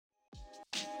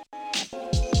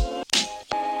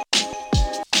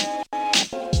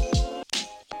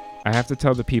I have to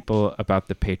tell the people about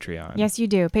the Patreon. Yes, you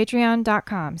do.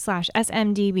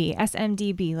 Patreon.com/SMDB.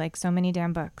 SMDB, like so many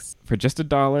damn books. For just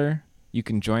 $1, you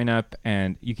can join up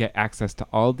and you get access to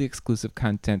all the exclusive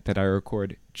content that I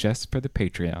record just for the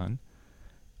Patreon.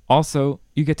 Also,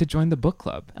 you get to join the book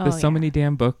club. The So Many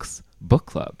Damn Books book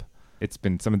club. It's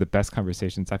been some of the best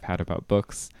conversations I've had about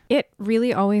books. It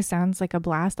really always sounds like a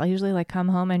blast. I'll usually like come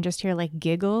home and just hear like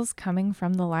giggles coming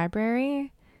from the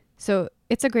library. So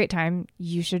it's a great time.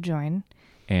 You should join.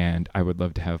 And I would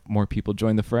love to have more people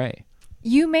join the fray.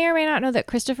 You may or may not know that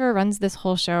Christopher runs this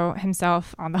whole show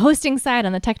himself on the hosting side,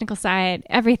 on the technical side,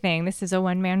 everything. This is a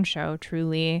one-man show,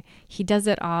 truly. He does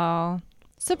it all.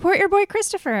 Support your boy,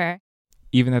 Christopher.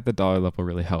 Even at the dollar level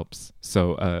really helps.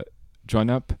 So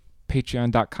join up.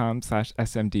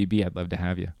 Patreon.com/SMDB. I'd love to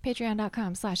have you.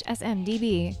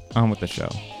 Patreon.com/SMDB. On with the show.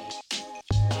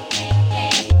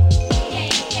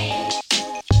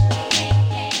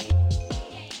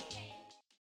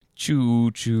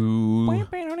 Choo choo. On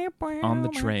the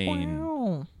train.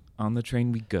 On the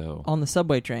train we go. On the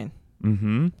subway train.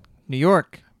 Mm-hmm. New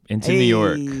York. Into New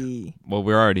York. Well,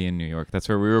 we're already in New York. That's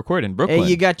where we record, in Brooklyn. Hey,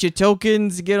 you got your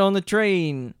tokens. Get on the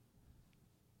train.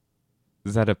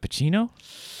 Is that a Pacino?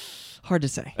 Hard to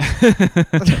say.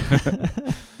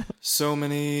 So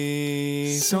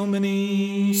many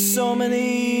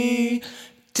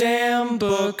damn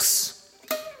books.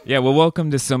 Yeah, well,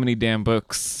 welcome to So Many Damn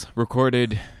Books,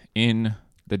 recorded in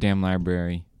the damn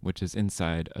library, which is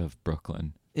inside of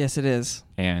Brooklyn. Yes, it is.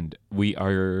 And we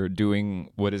are doing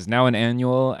what is now an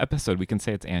annual episode. We can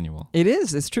say it's annual. It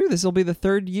is. It's true. This will be the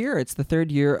third year. It's the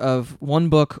third year of One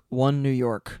Book, One New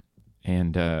York.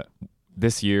 And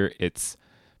this year, it's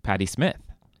Patti Smith.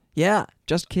 Yeah,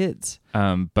 just kids.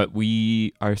 But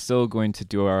we are still going to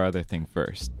do our other thing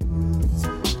first.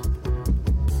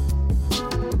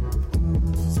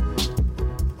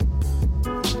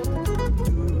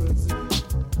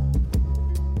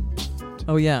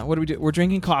 Oh, yeah. What do we do? We're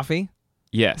drinking coffee.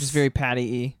 Yes. Which is very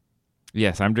Patti-y.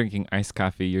 Yes, I'm drinking iced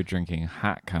coffee. You're drinking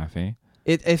hot coffee.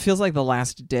 It feels like the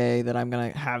last day that I'm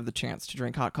going to have the chance to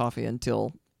drink hot coffee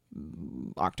until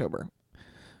October.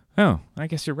 Oh, I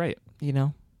guess you're right. You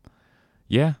know?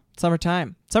 Yeah.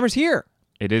 Summertime. Summer's here.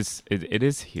 It is. It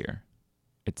is here.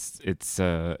 It's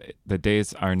the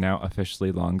days are now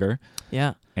officially longer.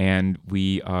 Yeah. And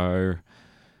we are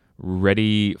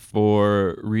ready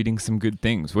for reading some good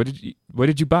things. What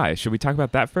did you buy? Should we talk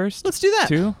about that first? Let's do that.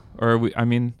 Too? Or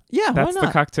yeah, that's why not?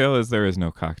 the cocktail is there is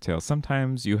no cocktail.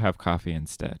 Sometimes you have coffee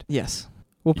instead. Yes.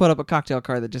 We'll put up a cocktail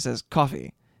card that just says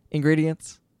coffee.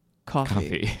 Ingredients,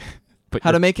 coffee.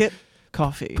 How to make it?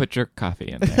 Coffee. Put your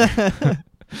coffee in there.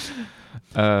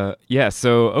 Yeah,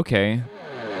 so okay.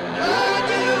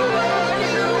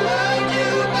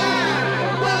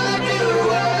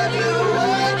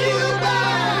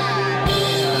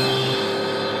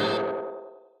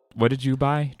 What did you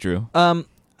buy, Drew?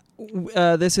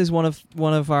 This is one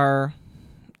of our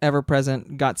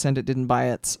ever-present got sent it, didn't buy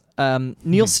it.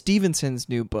 Neil Stephenson's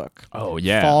new book. Oh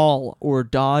yeah, Fall or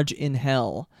Dodge in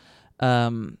Hell.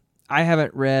 I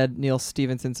haven't read Neil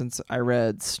Stephenson since I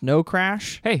read Snow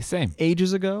Crash. Hey, same.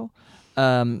 Ages ago.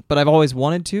 But I've always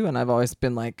wanted to, and I've always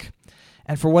been like,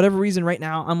 and for whatever reason, right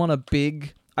now I'm on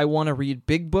I want to read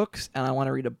big books, and I want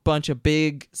to read a bunch of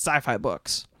big sci-fi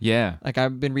books. Yeah. Like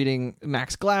I've been reading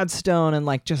Max Gladstone and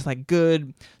like just like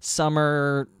good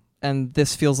summer, and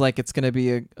this feels like it's going to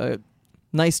be a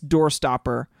nice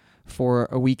doorstopper for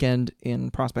a weekend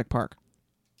in Prospect Park.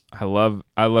 I love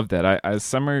that.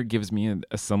 Summer gives me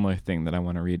a similar thing that I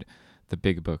want to read the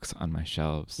big books on my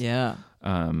shelves. Yeah.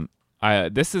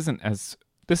 This isn't as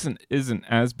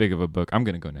big of a book. I'm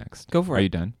going to go next. Go for it. Are you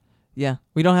done? Yeah.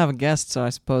 We don't have a guest, so I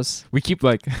suppose we keep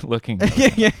like looking.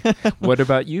 Yeah. What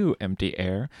about you, empty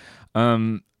air?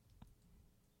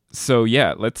 So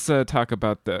yeah, let's talk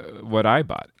about what I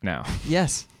bought now.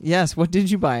 Yes. What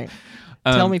did you buy?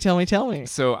 Tell me.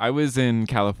 So I was in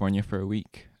California for a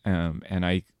week, and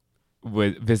I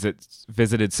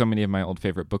visited so many of my old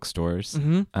favorite bookstores,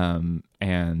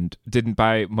 and didn't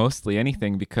buy mostly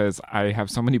anything because I have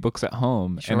so many books at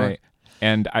home, Sure.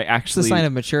 and I actually... It's a sign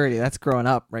of maturity. That's growing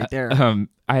up right there.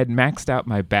 I had maxed out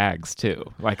my bags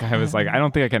too. Like I was like, I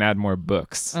don't think I can add more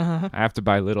books. I have to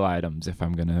buy little items if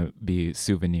I'm gonna be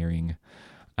souveniring.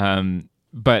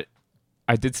 But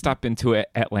I did stop into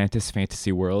Atlantis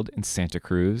Fantasy World in Santa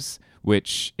Cruz,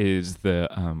 which is the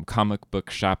comic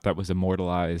book shop that was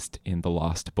immortalized in The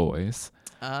Lost Boys.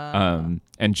 And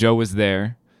Joe was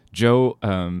there. Joe,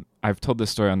 I've told this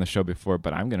story on the show before,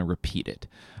 but I'm going to repeat it.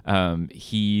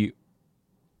 He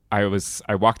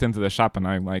I walked into the shop and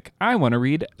I'm like, I want to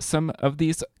read some of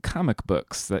these comic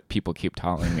books that people keep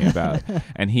telling me about.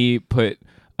 And he put,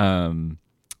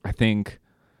 I think,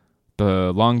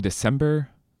 The Long December,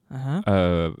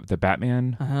 the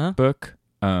Batman book,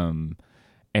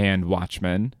 and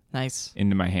Watchmen Nice.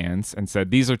 into my hands and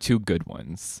said, these are two good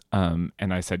ones. And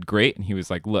I said, great. And he was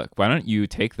like, look, why don't you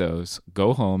take those,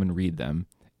 go home and read them.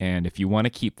 And if you want to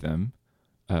keep them,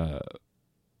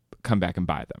 come back and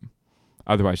buy them.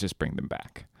 Otherwise, just bring them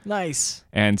back. Nice.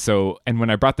 And when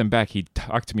I brought them back, he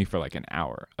talked to me for like an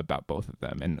hour about both of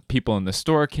them. And people in the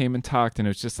store came and talked, and it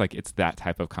was just like, it's that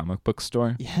type of comic book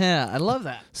store. Yeah, I love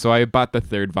that. So I bought the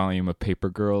 3rd volume of Paper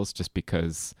Girls just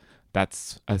because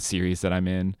that's a series that I'm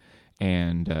in.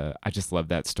 And I just love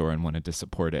that store and wanted to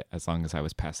support it as long as I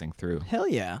was passing through. Hell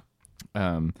yeah.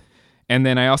 And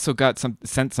then I also got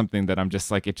sent something that I'm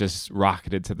just like, it just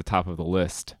rocketed to the top of the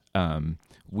list.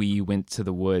 We Went to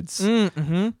the Woods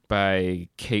by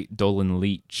Kate Dolan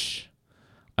Leach,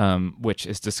 which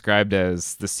is described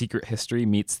as the secret history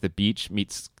meets the beach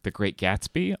meets the Great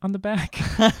Gatsby on the back.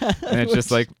 And it's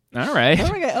just like, all right.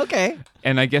 Okay.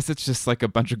 And I guess it's just like a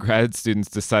bunch of grad students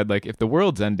decide, like, if the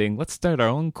world's ending, let's start our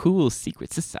own cool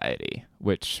secret society,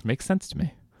 which makes sense to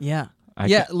me. Yeah.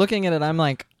 Looking at it, I'm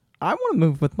like, I want to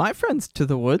move with my friends to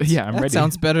the woods. Yeah, I'm ready. That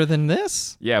sounds better than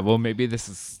this. Yeah, well, maybe this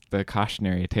is the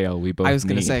cautionary tale we both need. I was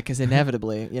going to say, because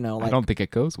inevitably, like, I don't think it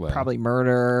goes well. Probably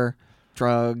murder,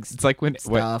 drugs, It's like when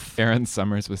stuff. what Erin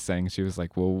Summers was saying. She was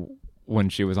like, well, when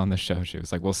she was on the show, she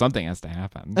was like, well, something has to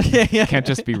happen. Yeah. You can't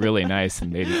just be really nice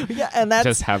and maybe and that's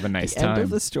just have a nice the time. end of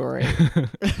the story.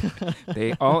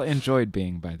 They all enjoyed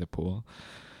being by the pool.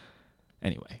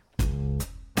 Anyway.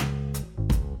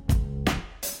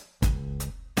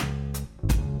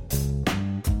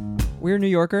 We're New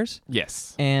Yorkers.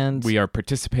 Yes. And we are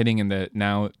participating in the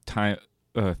now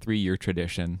 3-year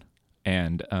tradition.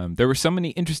 And there were so many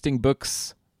interesting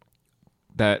books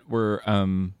that were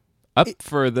up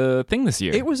for the thing this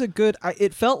year. It was a good...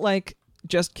 it felt like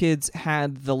Just Kids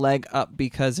had the leg up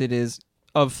because it is,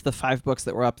 of the 5 books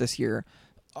that were up this year,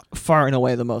 far and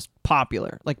away the most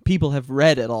popular. Like, people have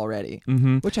read it already,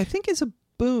 which I think is a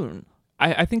boon.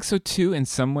 I think so, too, in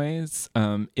some ways.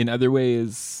 In other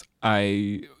ways,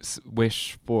 I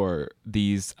wish for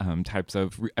these types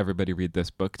of everybody read this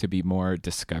book to be more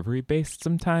discovery-based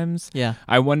sometimes. Yeah.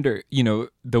 I wonder,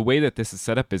 the way that this is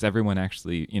set up is everyone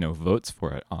actually, votes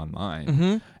for it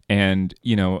online. And,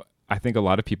 I think a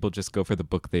lot of people just go for the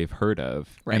book they've heard of.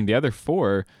 Right. And the other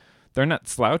 4, they're not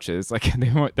slouches. Like,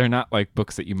 they're not like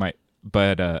books that you might,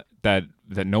 but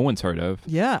that no one's heard of.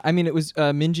 Yeah, I mean, it was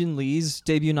Min-Jin Lee's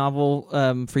debut novel,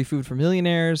 Free Food for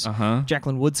Millionaires.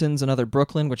 Jacqueline Woodson's Another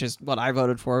Brooklyn, which is what I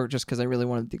voted for just because I really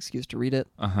wanted the excuse to read it.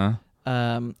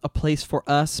 A Place for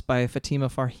Us by Fatima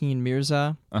Farheen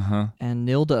Mirza. And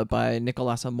Nilda by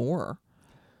Nicholas Amor.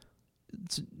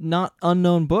 It's not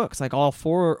unknown books. Like all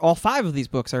 5 of these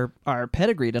books are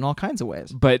pedigreed in all kinds of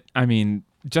ways. But, I mean,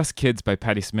 Just Kids by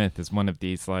Patti Smith is one of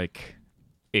these, like,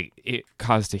 it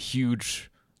caused a huge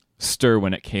stir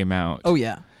when it came out. Oh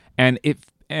yeah. And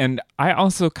I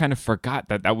also kind of forgot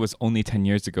that was only 10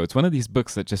 years ago. It's one of these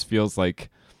books that just feels like,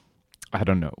 I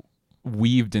don't know,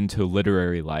 weaved into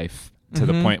literary life to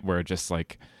the point where just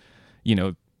like,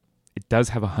 it does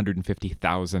have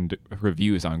 150,000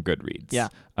 reviews on Goodreads. Yeah.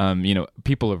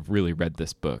 People have really read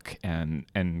this book and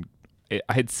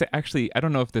I'd say, actually, I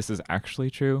don't know if this is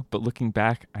actually true, but looking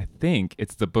back, I think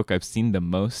it's the book I've seen the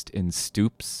most in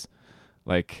Stoops.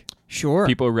 Like, sure,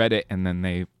 people read it and then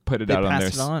they put it out on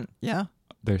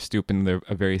their stoop in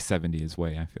a very 70s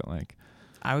way, I feel like.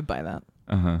 I would buy that.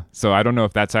 So I don't know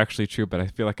if that's actually true, but I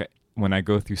feel like when I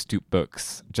go through Stoop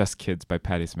books, Just Kids by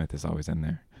Patti Smith is always in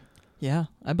there. Yeah,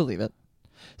 I believe it.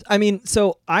 I mean,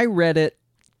 so I read it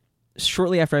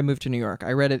shortly after I moved to New York.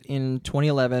 I read it in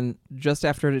 2011, just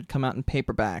after it had come out in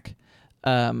paperback.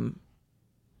 I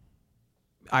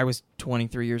was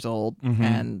 23 years old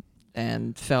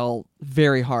and fell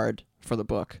very hard for the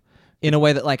book in a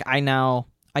way that, like,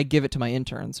 I give it to my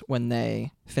interns when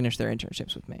they finish their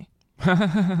internships with me.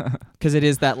 Because it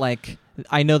is that, like,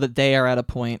 I know that they are at a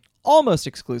point almost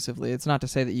exclusively. It's not to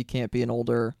say that you can't be an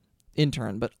older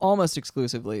intern, but almost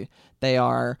exclusively they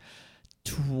are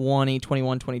 20,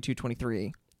 21, 22,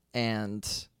 23.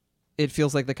 And it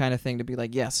feels like the kind of thing to be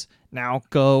like, yes, now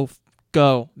go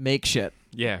make shit.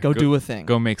 Yeah. Go do a thing.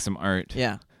 Go make some art.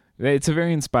 Yeah. It's a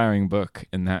very inspiring book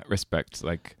in that respect.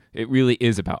 Like, it really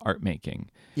is about art making.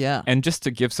 Yeah. And just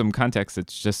to give some context,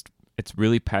 it's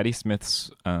really Patti Smith's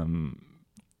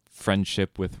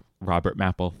friendship with Robert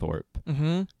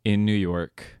Mapplethorpe in New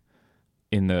York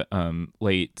in the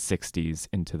late 60s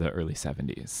into the early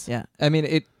 70s. Yeah. I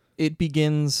mean, it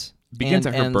begins Begins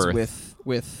and at her ends birth.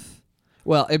 with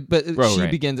well, she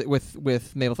right. begins it with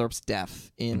Mapplethorpe's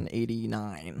death in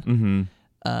 '89.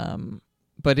 Mm-hmm.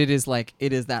 But it is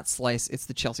that slice. It's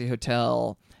the Chelsea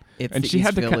Hotel. It's And the she East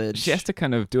had to Village. she has to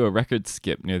kind of do a record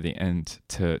skip near the end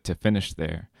to finish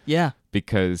there. Yeah.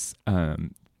 Because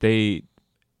they,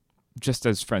 just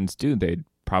as friends do, they'd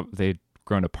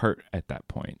grown apart at that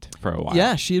point for a while.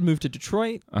 Yeah, she had moved to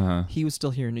Detroit. Uh-huh. He was still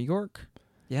here in New York.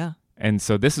 Yeah. And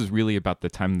so this is really about the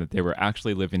time that they were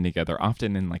actually living together,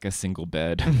 often in like a single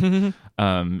bed,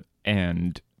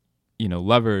 and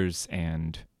lovers,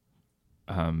 and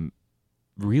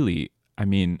really, I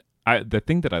mean, the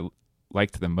thing that I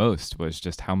liked the most was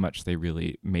just how much they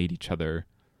really made each other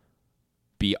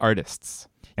be artists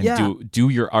and do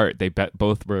your art. They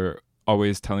both were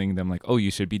always telling them like, oh,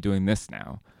 you should be doing this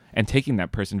now, and taking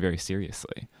that person very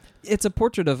seriously. It's a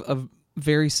portrait of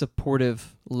very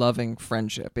supportive, loving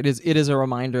friendship. It is a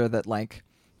reminder that like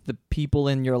the people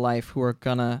in your life who are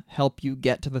gonna help you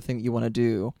get to the thing that you want to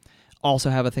do also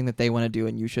have a thing that they want to do,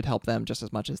 and you should help them just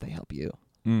as much as they help you.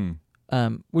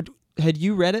 Had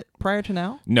you read it prior to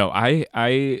now? No,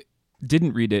 I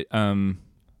didn't read it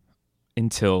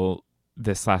until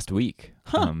this last week.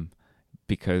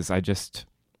 Because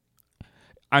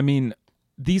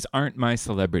these aren't my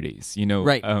celebrities,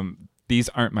 right. These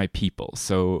aren't my people.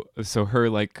 So her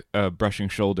like brushing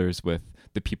shoulders with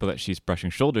the people that she's brushing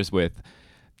shoulders with,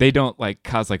 they don't like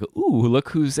cause like, ooh, look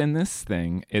who's in this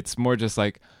thing. It's more just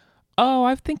like, oh,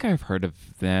 I think I've heard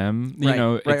of them.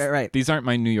 Right. These aren't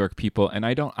my New York people, and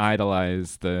I don't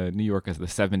idolize the New York of the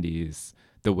 70s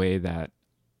the way that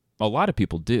a lot of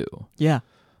people do. Yeah.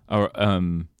 Or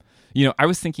I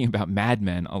was thinking about Mad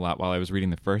Men a lot while I was reading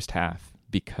the first half,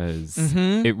 because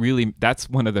it really, that's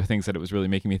one of the things that it was really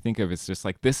making me think of. It's just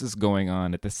like, this is going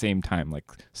on at the same time. Like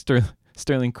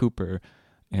Sterling Cooper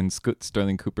and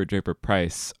Sterling Cooper Draper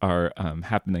Price are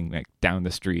happening like down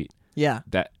the street. Yeah.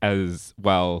 That as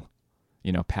well,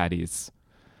 Patty's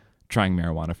trying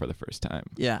marijuana for the first time.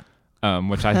 Yeah.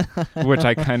 Which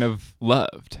I kind of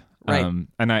loved. Right.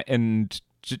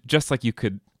 Just like you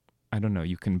could, I don't know,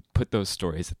 you can put those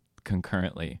stories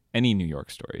concurrently, any New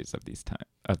York stories of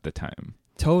the time.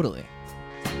 Totally.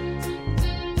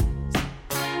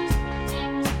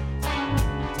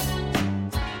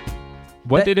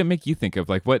 What did it make you think of?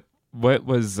 Like what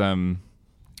was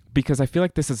because I feel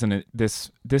like this is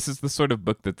the sort of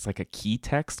book that's like a key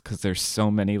text, because there's so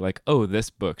many like, oh, this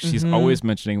book. She's always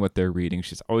mentioning what they're reading.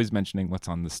 She's always mentioning what's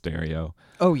on the stereo.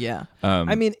 Oh yeah.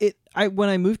 When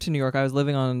I moved to New York, I was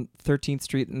living on 13th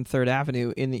Street and 3rd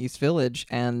Avenue in the East Village,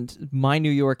 and my New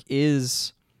York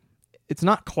it's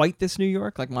not quite this New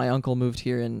York. Like my uncle moved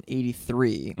here in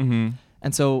 '83,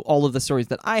 and so all of the stories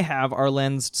that I have are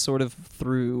lensed sort of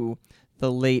through the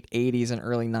late '80s and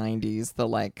early '90s. The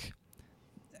like,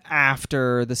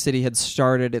 after the city had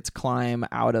started its climb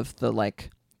out of the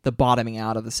bottoming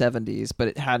out of the 70s, but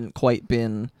it hadn't quite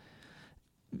been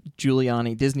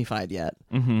Giuliani Disneyfied yet.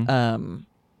 And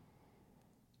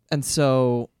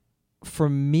so for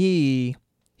me,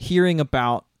 hearing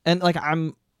about, and like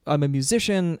I'm a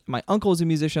musician, my uncle is a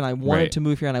musician, I wanted to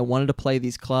move here and I wanted to play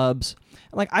these clubs.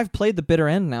 And like I've played the Bitter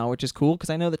End now, which is cool because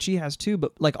I know that she has too,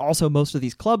 but like also most of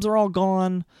these clubs are all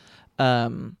gone.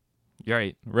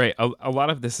 Right. A lot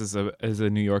of this is a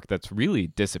New York that's really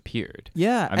disappeared.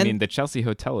 Yeah. I mean, the Chelsea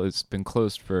Hotel has been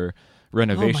closed for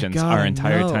renovations our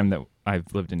entire time that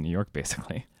I've lived in New York,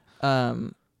 basically.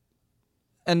 And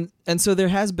so there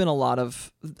has been a lot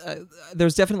of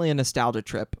there's definitely a nostalgia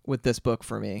trip with this book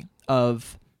for me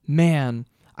of, man,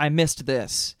 I missed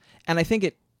this. And I think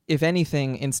it, if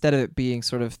anything, instead of it being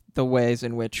sort of the ways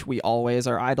in which we always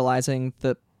are idolizing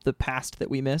the past that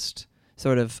we missed,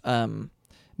 sort of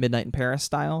Midnight in Paris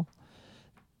style,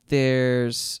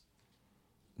 there's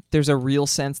a real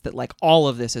sense that like all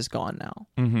of this is gone now.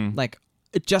 Like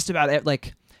just about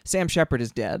like Sam Shepard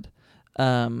is dead.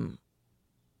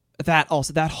 That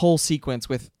whole sequence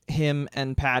with him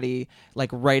and Patti like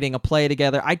writing a play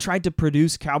together. I tried to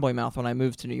produce Cowboy Mouth when I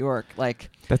moved to New York. Like,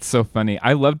 that's so funny.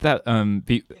 I loved that.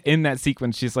 In that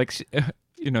sequence, she's like,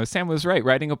 Sam was right.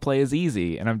 Writing a play is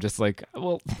easy, and I'm just like,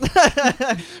 well,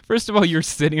 first of all, you're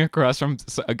sitting across from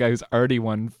a guy who's already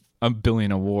won $1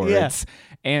 billion awards,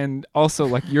 and also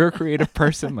like you're a creative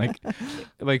person.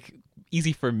 Like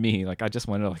easy for me. Like I just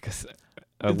wanted like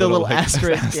a little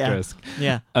asterisk.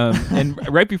 Yeah. And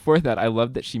right before that, I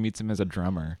love that she meets him as a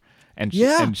drummer, and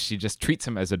she just treats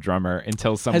him as a drummer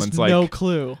until someone's has like, no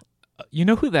clue. You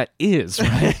know who that is,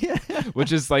 right?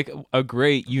 Which is like a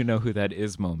great you know who that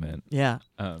is moment. Yeah.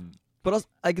 But also,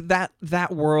 like that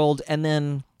world, and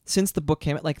then since the book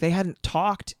came out, like they hadn't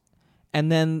talked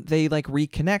And then they like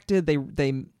reconnected.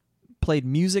 They played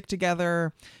music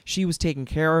together. She was taking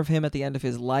care of him at the end of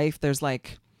his life. There's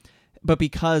like, but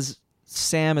because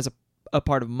Sam is a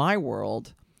part of my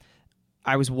world,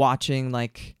 I was watching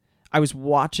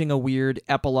a weird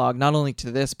epilogue, not only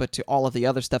to this, but to all of the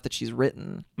other stuff that she's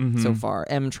written so far,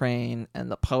 M Train and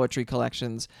the poetry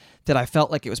collections, that I felt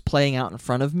like it was playing out in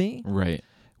front of me. Right.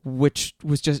 Which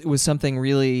was it was something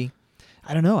really,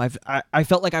 I don't know. I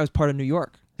felt like I was part of New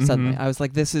York suddenly. I was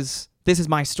like, this is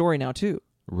my story now too.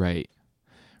 Right.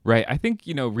 I think,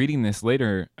 reading this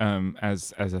later,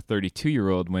 as a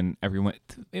 32-year-old, when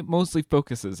it mostly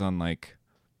focuses on like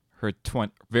her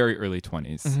very early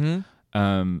 20s.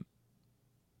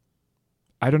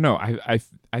 I don't know.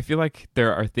 I feel like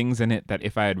there are things in it that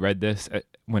if I had read this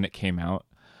when it came out,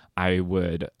 I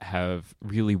would have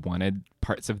really wanted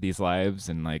parts of these lives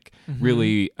and like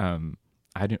really,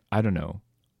 I don't know,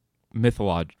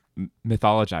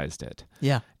 mythologized it.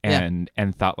 Yeah. And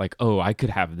thought like, oh, I could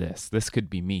have this. This could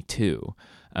be me too.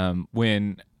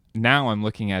 When now I'm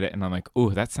looking at it and I'm like,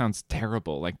 oh, that sounds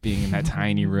terrible. Like being in that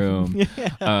tiny room,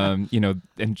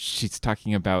 and she's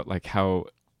talking about like how,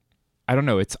 I don't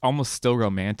know, it's almost still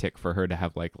romantic for her to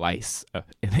have like lice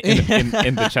in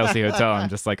the Chelsea Hotel. I'm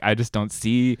just like, I just don't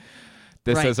see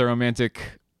this as a romantic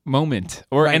moment.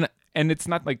 And it's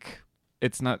not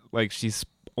like she's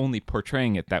only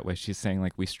portraying it that way. She's saying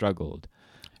like we struggled.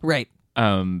 Right.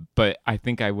 But I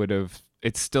think I would have,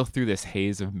 it's still through this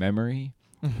haze of memory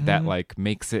that like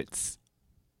makes it,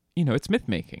 it's myth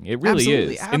making. It really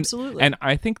is. Absolutely. And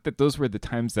I think that those were the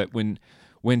times that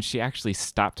when she actually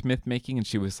stopped myth making and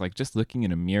she was like just looking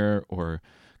in a mirror or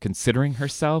considering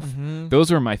herself,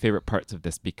 those were my favorite parts of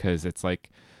this, because it's like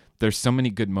there's so many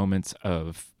good moments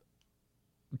of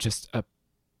just a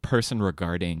person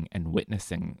regarding and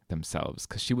witnessing themselves,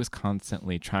 because she was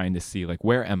constantly trying to see like,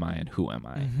 where am I and who am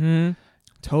I?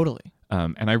 Totally.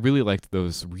 And I really liked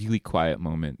those really quiet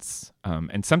moments.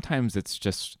 And sometimes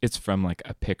it's from like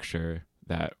a picture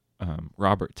that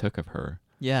Robert took of her.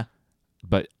 Yeah.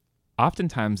 But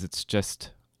oftentimes it's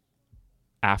just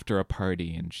after a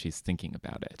party and she's thinking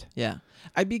about it. Yeah.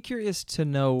 I'd be curious to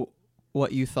know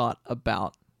what you thought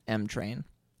about M Train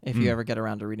if you ever get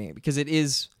around to reading it, because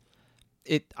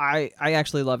I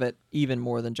actually love it even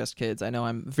more than Just Kids. I know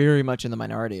I'm very much in the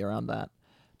minority around that.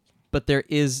 But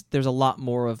there's a lot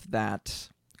more of that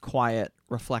quiet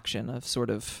reflection of sort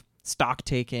of stock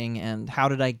taking and how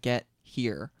did I get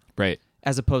here? Right.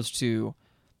 As opposed to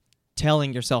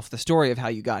telling yourself the story of how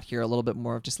you got here, a little bit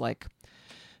more of just like,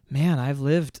 man, I've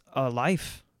lived a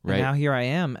life. Right. And now here I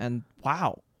am. And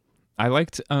wow. I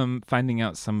liked finding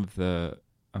out some of the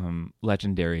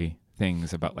legendary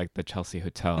things about like the Chelsea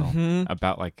Hotel,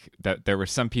 about like that there were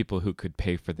some people who could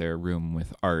pay for their room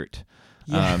with art.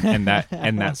 And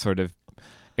that sort of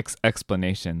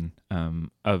explanation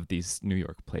of these New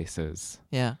York places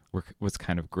was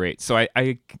kind of great. So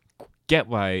I get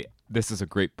why this is a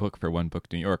great book for One Book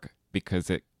New York, because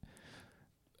it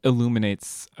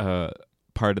illuminates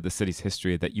part of the city's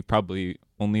history that you probably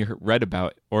only read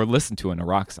about or listened to in a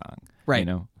rock song. Right.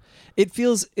 It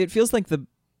feels like the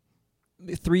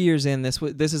 3 years in, this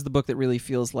is the book that really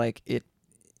feels like it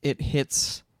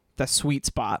hits the sweet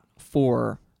spot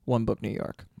for One Book New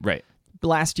York. Right.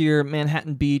 Last year,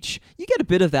 Manhattan Beach, you get a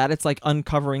bit of that. It's like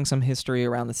uncovering some history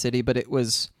around the city, but it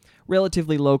was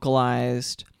relatively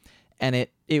localized, and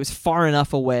it was far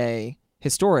enough away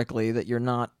historically that you're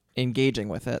not engaging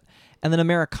with it. And then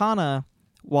Americana,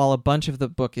 while a bunch of the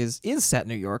book is set in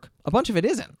New York, a bunch of it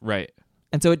isn't. Right.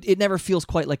 And so it never feels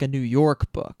quite like a New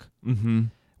York book. Mm-hmm.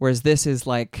 Whereas this is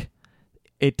like,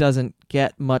 it doesn't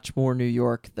get much more New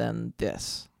York than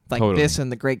this. Like totally. This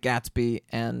and The Great Gatsby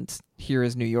and Here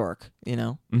is New York,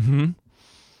 Mm-hmm.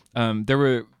 There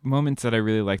were moments that I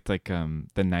really liked, like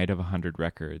the Night of 100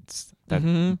 Records, that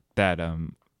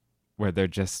where they're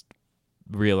just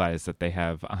realize that they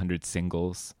have 100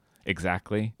 singles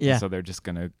exactly. Yeah. So they're just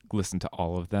gonna listen to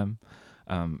all of them.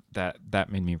 That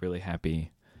made me really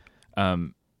happy.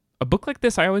 A book like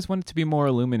this, I always want it to be more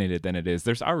illuminated than it is.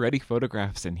 There's already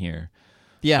photographs in here.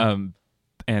 Yeah.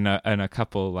 And a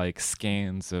couple like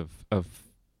scans of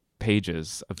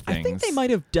pages of things. I think they might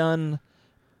have done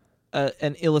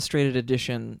an illustrated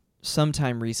edition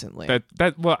sometime recently.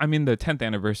 Well, I mean, the 10th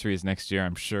anniversary is next year.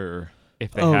 I'm sure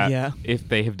if they if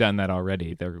they have done that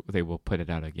already, they will put it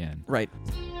out again. Right.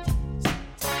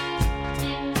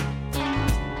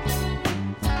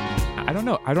 I don't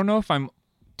know. I don't know if I'm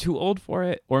too old for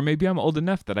it, or maybe I'm old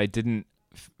enough that I didn't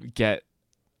get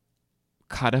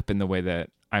caught up in the way that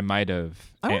I might have.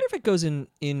 I wonder if it goes in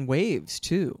waves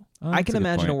too. Oh, I can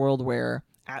imagine point. a world where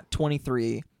at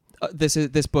 23,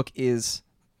 this book is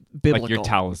biblical. Like your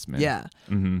talisman. Yeah.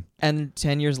 Mm-hmm. And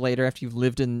 10 years later, after you've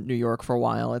lived in New York for a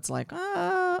while, it's like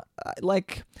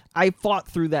I fought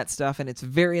through that stuff, and it's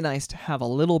very nice to have a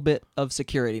little bit of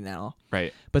security now.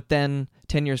 Right. But then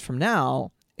 10 years from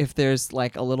now, if there's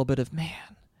like a little bit of, man,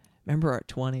 remember our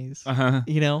 20s, Uh-huh.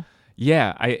 you know?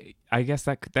 Yeah, I guess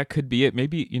that could be it.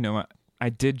 Maybe, I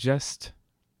did just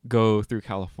go through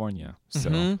California, so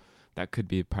Mhm. that could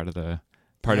be part of it.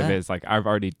 Yeah. Is like I've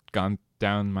already gone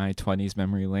down my 20s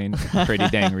memory lane pretty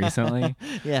dang recently.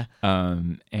 Yeah.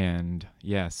 And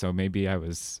yeah, so maybe I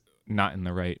was not in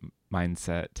the right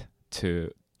mindset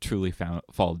to truly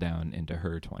fall down into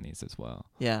her 20s as well.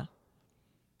 Yeah.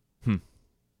 Hmm.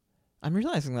 I'm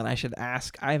realizing that I should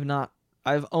ask.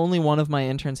 I've only one of my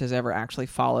interns has ever actually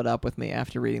followed up with me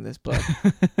after reading this book.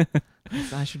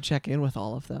 So I should check in with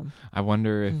all of them. I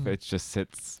wonder if it just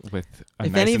sits with a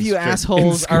If nice any of you inscri-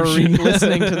 assholes are inscription.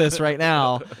 listening to this right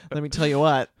now, let me tell you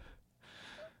what.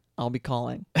 I'll be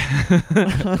calling.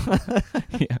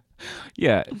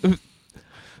 Yeah.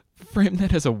 Frame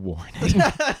that as a warning.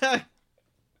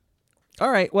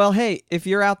 All right. Well, hey, if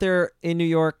you're out there in New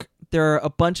York, there are a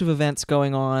bunch of events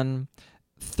going on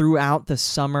throughout the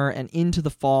summer and into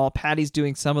the fall. Patty's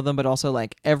doing some of them, but also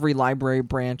like every library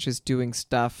branch is doing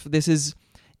stuff. It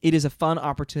is a fun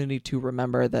opportunity to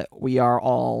remember that we are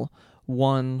all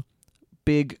one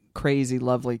big, crazy,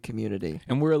 lovely community.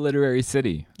 And we're a literary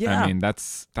city. Yeah. I mean,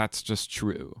 that's just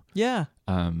true. Yeah.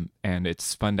 And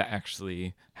it's fun to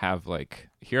actually have like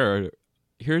here's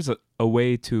a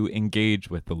way to engage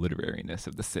with the literariness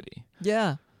of the city.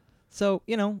 Yeah. So,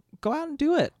 go out and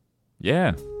do it.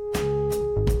 Yeah.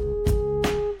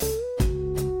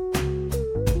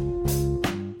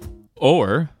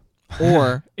 Or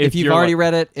if you've you're already like-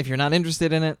 read it, if you're not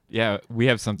interested in it, yeah, we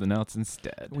have something else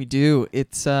instead. we do.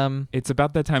 It's It's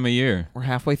about that time of year. we're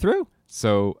halfway through.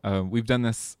 So we've done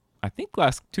this, I think,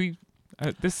 last 2.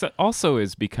 This also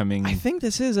is becoming, I think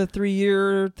this is a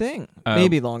 3-year thing, Uh,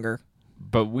 maybe longer.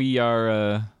 but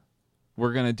we're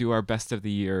gonna do our best of the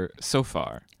year so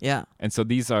far. Yeah. And so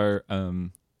these are,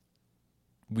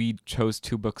 we chose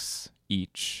 2 books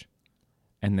each,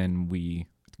 and then we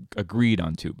agreed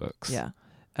on 2 books. Yeah.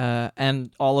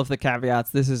 And all of the caveats.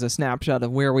 This is a snapshot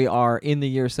of where we are in the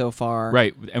year so far.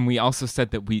 Right. And we also said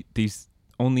that these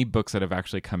only books that have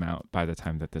actually come out by the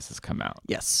time that this has come out.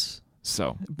 Yes.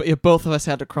 So, But if both of us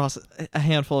had to cross a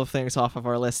handful of things off of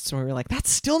our lists, and we were like,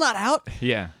 "That's still not out."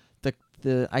 yeah.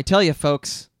 I tell you,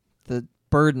 folks, the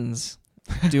burdens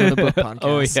doing a book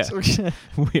podcast. Oh, yeah.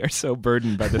 We are so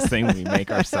burdened by this thing we make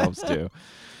ourselves do.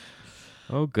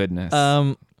 Oh, goodness.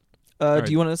 right. right.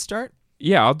 Do you want to start?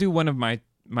 Yeah, I'll do one of my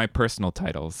personal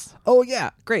titles, Oh yeah,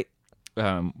 great.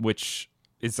 which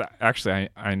is actually,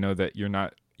 I know that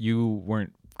you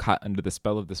weren't caught under the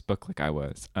spell of this book like I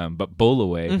was, but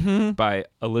Bolaway by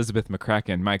Elizabeth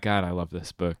McCracken. My God, I love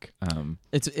this book.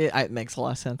 It makes a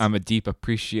lot of sense. I'm a deep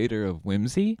appreciator of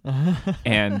whimsy,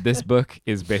 and this book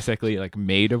is basically like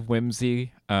made of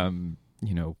whimsy,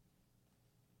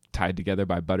 tied together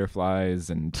by butterflies,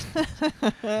 and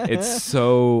it's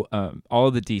so all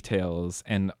the details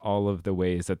and all of the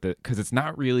ways that because it's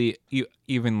not really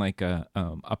even like a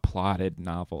plotted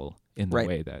novel in the Right.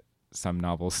 way that some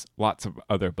novels, lots of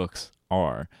other books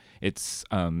are. It's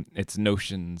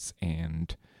notions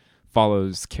and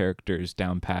follows characters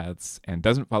down paths and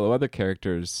doesn't follow other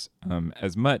characters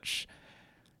as much.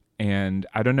 And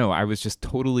I don't know, I was just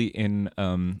totally in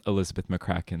Elizabeth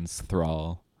McCracken's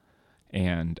thrall,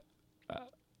 and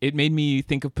it made me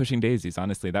think of Pushing Daisies.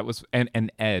 Honestly, that was and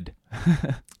Ed,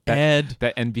 Ed,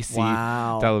 that NBC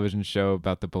wow. television show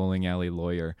about the bowling alley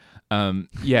lawyer.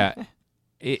 Yeah,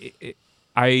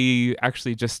 I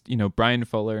actually just Brian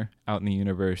Fuller out in the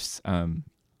universe. When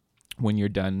you're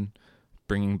done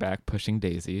bringing back Pushing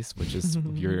Daisies, which is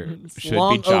should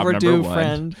long be job overdue, number 1.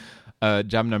 friend.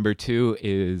 Job number 2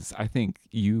 is I think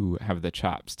you have the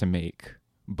chops to make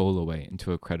Bolaway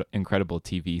into a incredible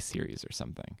TV series or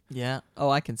something. Yeah. Oh,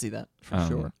 I can see that for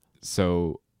sure.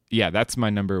 So yeah, that's my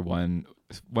number 1.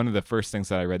 One of the first things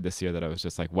that I read this year that I was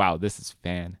just like, wow, this is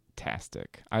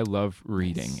fantastic. I love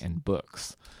reading and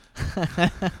books.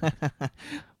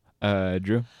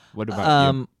 Drew, what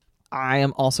about you? I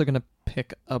am also going to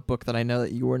pick a book that I know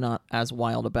that you were not as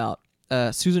wild about.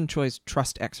 Susan Choi's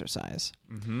Trust Exercise.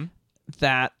 Mm-hmm.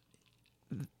 That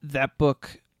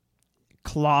book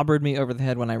clobbered me over the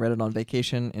head when I read it on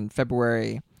vacation in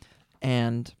February,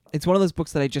 and it's one of those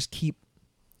books that I just keep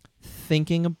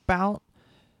thinking about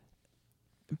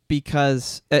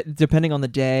because depending on the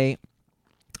day,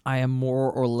 I am more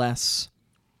or less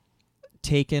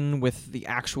taken with the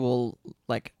actual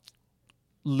like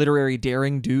literary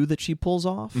daring do that she pulls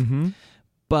off. Mm-hmm.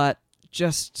 But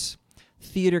just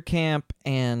theater camp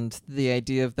and the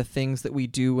idea of the things that we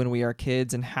do when we are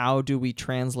kids and how do we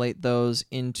translate those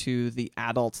into the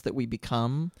adults that we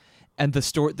become, and the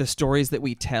stories that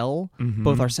we tell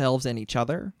both ourselves and each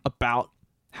other about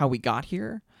how we got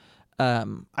here.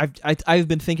 I've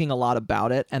been thinking a lot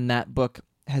about it, and that book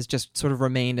has just sort of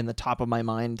remained in the top of my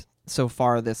mind so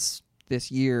far this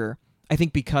year. I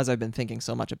think because I've been thinking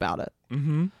so much about it.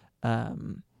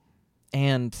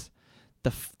 And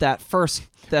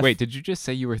Wait, did you just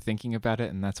say you were thinking about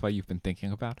it and that's why you've been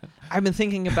thinking about it? I've been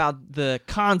thinking about the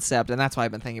concept, and that's why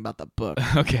I've been thinking about the book.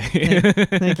 Okay.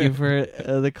 Thank you for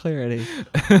the clarity.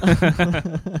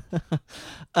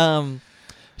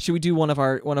 Should we do one of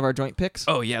our joint picks?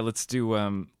 Oh yeah, let's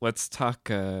talk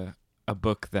a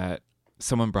book that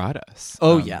someone brought us.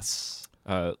 Oh yes.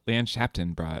 Leanne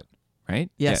Shapton brought, right?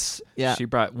 Yes. Yeah. She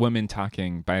brought Women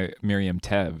Talking by Miriam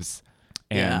Teves.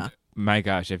 And my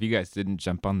gosh, if you guys didn't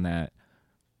jump on that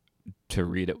to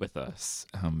read it with us,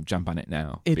 jump on it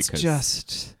now. It's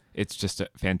just a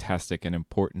fantastic and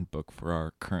important book for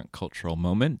our current cultural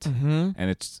moment. Mm-hmm.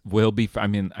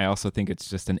 And I also think it's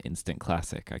just an instant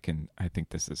classic. I think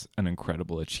this is an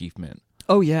incredible achievement.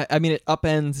 Oh yeah. I mean, it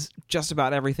upends just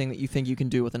about everything that you think you can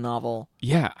do with a novel.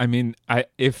 Yeah. I mean,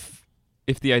 if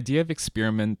the idea of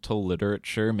experimental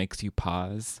literature makes you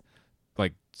pause,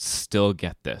 like, still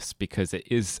get this, because it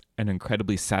is an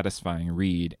incredibly satisfying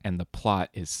read and the plot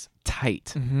is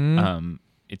tight.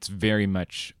 It's very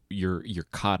much you're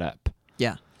caught up.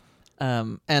 Yeah.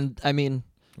 And I mean,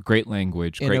 great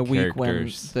language, in great a week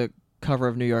characters. when the cover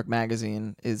of New York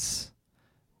Magazine is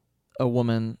a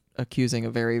woman accusing a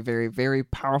very, very, very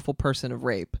powerful person of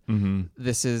rape,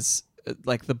 this is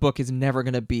like, the book is never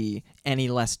going to be any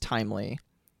less timely.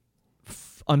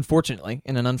 Unfortunately,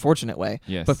 in an unfortunate way,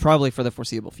 yes, but probably for the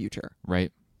foreseeable future.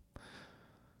 Right.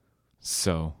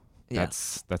 So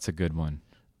that's a good one.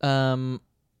 Do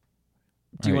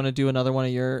you want to do another one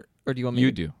of your, or do you want me?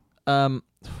 You do. Oh, man,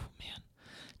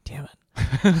 damn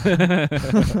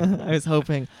it! I was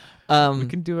hoping. We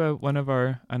can do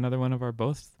another one of our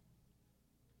both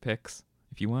picks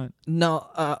if you want. No.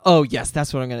 Oh yes,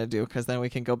 that's what I'm gonna do, because then we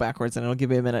can go backwards and it'll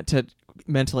give me a minute to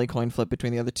mentally coin flip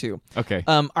between the other two. Okay.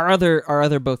 Our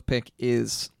other both pick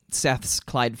is Seth's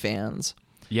Clyde Fans.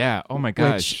 Yeah. Oh my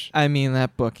gosh. Which, I mean,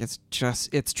 that book is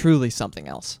it's truly something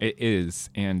else. It is,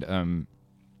 and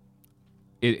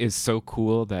it is so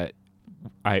cool that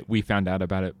we found out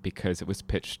about it because it was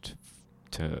pitched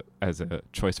as a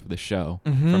choice for the show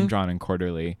from Drawn and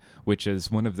Quarterly, which is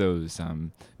one of those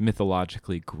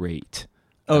mythologically great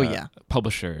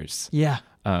publishers. Yeah.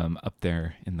 Up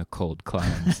there in the cold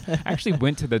climes. I actually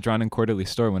went to the Drawn and Quarterly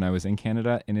store when I was in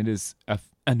Canada, and it is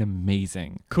an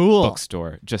amazing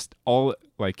bookstore. Just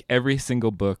every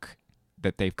single book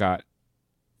that they've got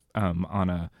on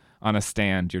a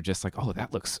stand, you're just like, oh,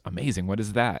 that looks amazing. What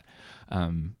is that?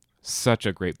 Such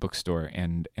a great bookstore,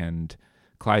 and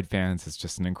Clyde Fans is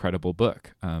just an incredible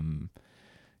book.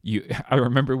 I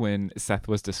remember when Seth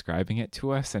was describing it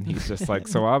to us, and he's just like,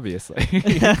 so obviously,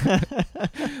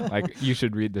 like, you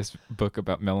should read this book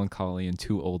about melancholy and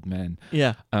two old men.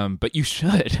 Yeah. But you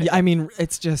should. Yeah, I mean,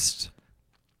 it's just,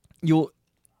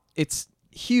 it's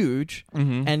huge,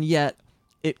 and yet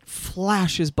it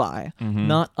flashes by,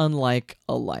 not unlike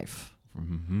a life.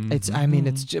 It's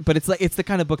the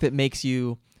kind of book that makes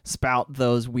you spout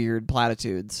those weird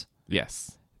platitudes.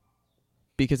 Yes.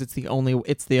 Because it's the only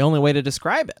way to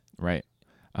describe it. Right.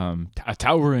 A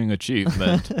towering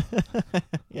achievement.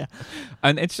 Yeah.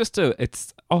 And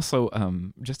it's also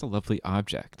just a lovely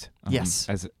object. Yes.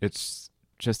 As it's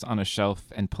just on a shelf,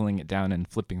 and pulling it down and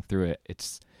flipping through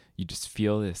it, you just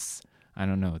feel this, I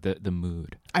don't know, the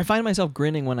mood. I find myself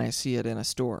grinning when I see it in a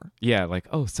store. Yeah, like,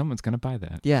 oh, someone's going to buy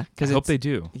that. Yeah. I hope they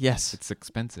do. Yes. It's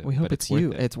expensive. We hope it's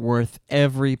you. It's worth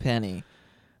every penny.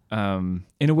 In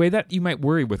a way that you might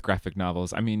worry with graphic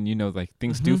novels. I mean, like,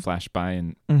 things do flash by,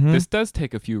 and this does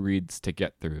take a few reads to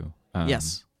get through.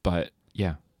 Yes. But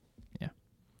yeah.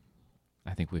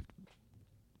 I think we've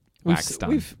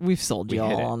sold you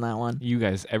all on that one. You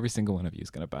guys, every single one of you is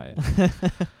going to buy it.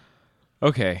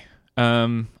 Okay.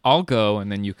 I'll go,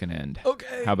 and then you can end.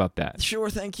 Okay. How about that? Sure,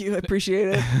 thank you. I appreciate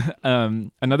it.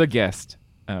 Another guest.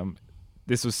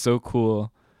 This was so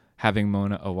cool having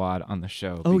Mona Awad on the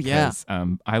show. Oh, because,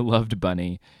 I loved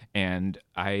Bunny, and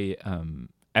I,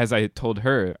 as I told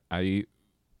her, I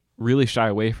really shy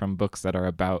away from books that are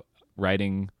about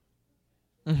writing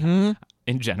in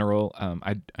general.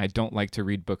 I don't like to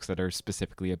read books that are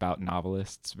specifically about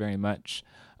novelists very much.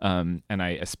 And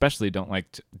I especially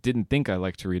didn't think I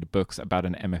liked to read books about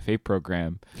an MFA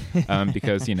program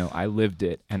because, I lived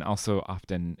it. And also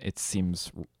often it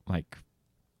seems like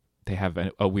they have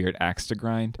a weird axe to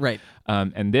grind. Right.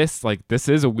 And this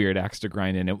is a weird axe to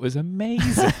grind, and it was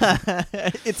amazing.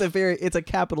 It's a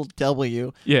capital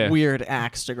W. Yeah. Weird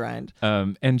axe to grind.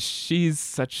 And she's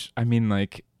such, I mean,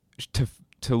 like,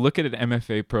 to look at an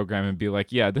MFA program and be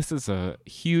like, yeah, this is a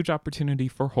huge opportunity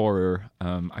for horror.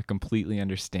 I completely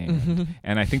understand.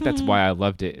 And I think that's why I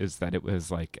loved it, is that it was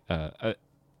like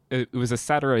it was a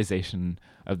satirization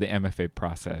of the MFA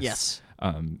process. Yes.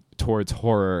 Towards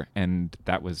horror, and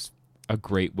that was a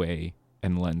great way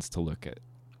and lens to look at.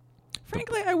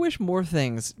 Frankly, I wish more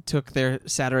things took their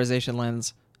satirization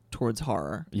lens towards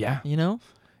horror. Yeah. You know?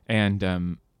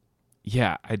 And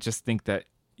yeah, I just think that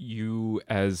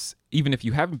even if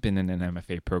you haven't been in an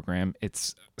MFA program,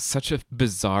 it's such a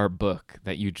bizarre book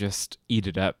that you just eat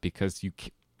it up, because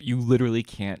you literally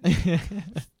can't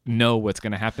know what's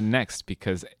going to happen next,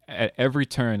 because at every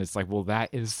turn it's like, well, that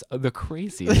is the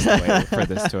craziest way for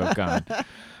this to have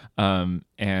gone.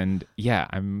 And yeah,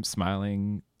 I'm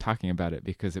smiling talking about it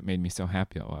because it made me so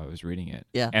happy while I was reading it.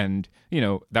 Yeah. And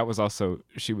that was also,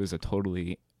 she was a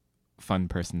totally fun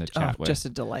person to chat with. Just a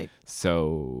delight.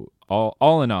 So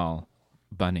all in all,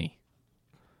 Bunny.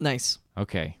 Nice.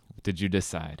 Okay. Did you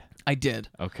decide? I did.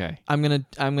 Okay. I'm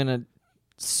gonna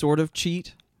sort of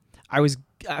cheat. I was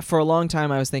for a long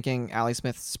time I was thinking Allie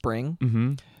Smith's Spring.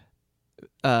 Mm-hmm.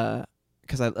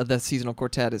 Because the seasonal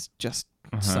quartet is just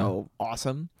so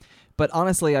awesome. But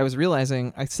honestly, I was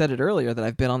realizing, I said it earlier, that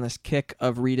I've been on this kick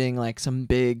of reading like some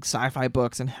big sci-fi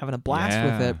books and having a blast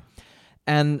with it.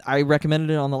 And I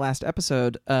recommended it on the last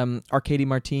episode. Arcady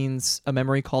Martine's A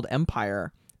Memory Called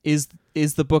Empire is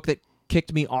the book that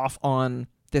kicked me off on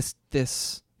this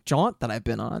jaunt that I've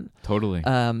been on. Totally.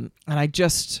 And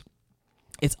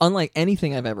it's unlike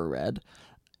anything I've ever read.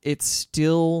 It's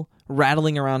still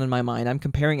rattling around in my mind. I'm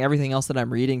comparing everything else that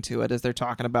I'm reading to it as they're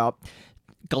talking about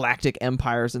galactic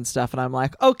empires and stuff, and I'm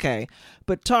like, okay,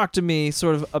 but talk to me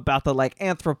sort of about the like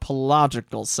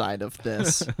anthropological side of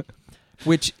this.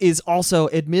 Which is also,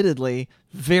 admittedly,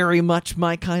 very much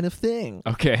my kind of thing.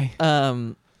 Okay.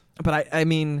 But I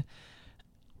mean...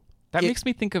 That makes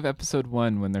me think of episode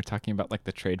 1 when they're talking about, like,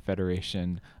 the Trade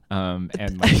Federation.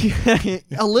 And like...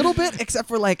 a little bit, except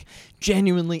for, like,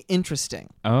 genuinely interesting.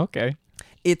 Oh, okay.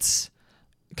 It's...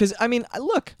 Because, I mean,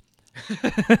 look...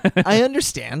 I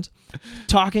understand.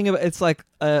 Talking about... It's like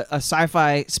a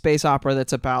sci-fi space opera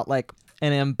that's about, like,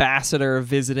 an ambassador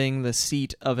visiting the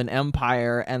seat of an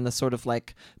empire, and the sort of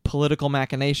like political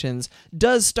machinations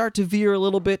does start to veer a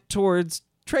little bit towards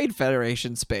Trade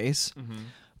Federation space. Mm-hmm.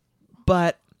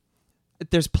 But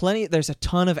there's a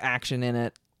ton of action in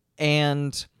it,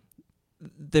 and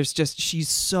there's just she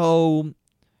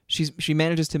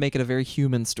manages to make it a very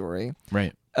human story.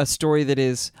 Right. A story that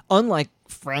is unlike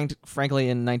frankly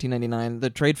in 1999,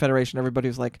 the Trade Federation, everybody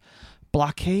was like,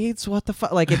 blockades, what the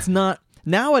fuck? Like, it's not.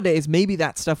 Nowadays, maybe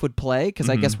that stuff would play, because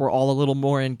I guess we're all a little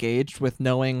more engaged with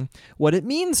knowing what it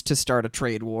means to start a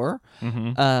trade war.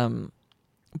 Mm-hmm.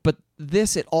 But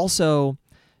this,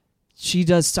 she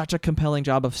does such a compelling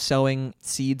job of sowing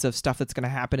seeds of stuff that's going to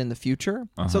happen in the future.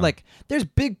 Uh-huh. So, like, there's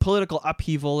big political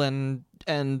upheaval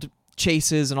and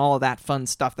chases and all of that fun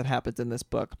stuff that happens in this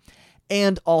book.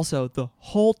 And also, the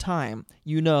whole time,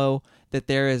 you know that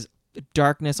there is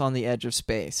darkness on the edge of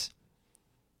space.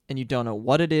 And you don't know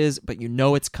what it is, but you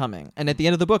know it's coming. And at the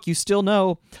end of the book, you still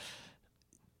know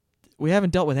we haven't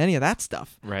dealt with any of that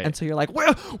stuff. Right. And so you're like,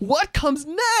 well, what comes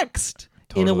next?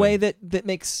 Totally. In a way that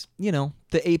makes, the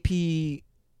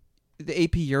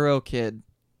AP Euro kid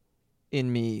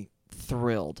in me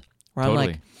thrilled. Where totally.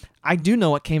 I'm like, I do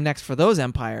know what came next for those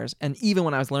empires. And even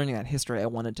when I was learning that history, I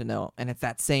wanted to know. And it's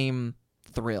that same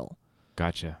thrill.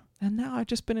 Gotcha. And now I've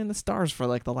just been in the stars for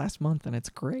like the last month, and it's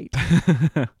great.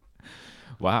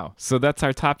 Wow. So that's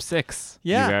our top 6.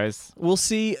 Yeah. You guys. We'll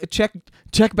see. Check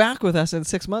back with us in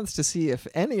 6 months to see if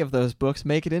any of those books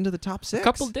make it into the top 6. A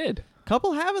couple did.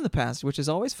 Couple have in the past, which is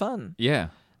always fun. Yeah.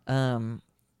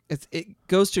 It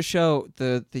goes to show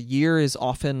the year is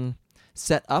often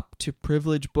set up to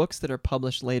privilege books that are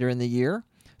published later in the year,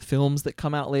 films that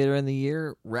come out later in the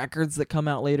year, records that come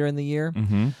out later in the year.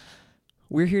 Mm-hmm.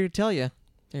 We're here to tell you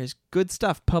there's good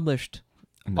stuff published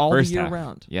all the year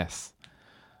round. Yes.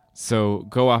 So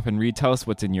go off and read. Tell us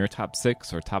what's in your top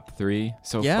 6 or top 3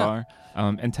 so far.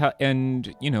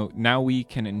 And now we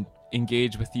can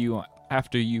engage with you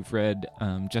after you've read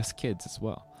Just Kids as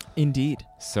well. Indeed.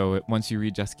 So once you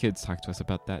read Just Kids, talk to us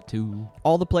about that too.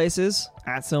 All the places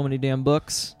at So Many Damn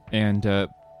Books. And,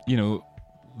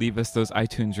 leave us those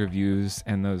iTunes reviews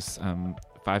and those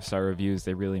 5-star reviews.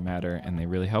 They really matter and they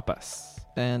really help us.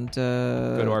 And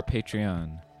go to our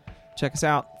Patreon. check us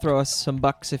out. Throw us some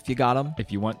bucks if you got them.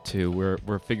 If you want to,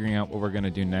 we're figuring out what we're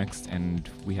gonna do next, and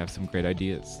we have some great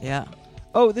ideas. Yeah.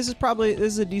 Oh, this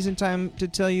is a decent time to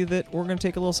tell you that we're going to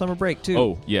take a little summer break, too.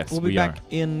 Oh, yes, we'll be back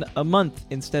in a month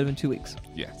instead of in 2 weeks.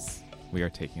 Yes, we are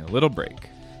taking a little break.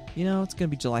 You know, it's going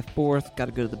to be July 4th. Got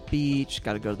to go to the beach.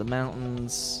 Got to go to the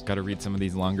mountains. Got to read some of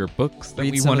these longer books that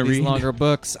read we some want of to these read. longer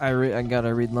books. I got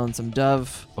to read Lonesome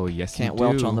Dove. Oh, yes, Can't you do.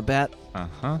 welch on the bet.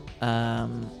 Uh-huh.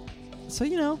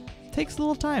 So, takes a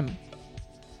little time.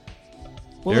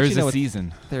 We'll There let is you know a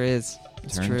season. There is.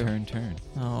 It's Turn, true. turn, turn.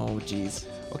 Oh, jeez.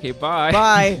 Okay, bye.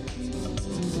 Bye.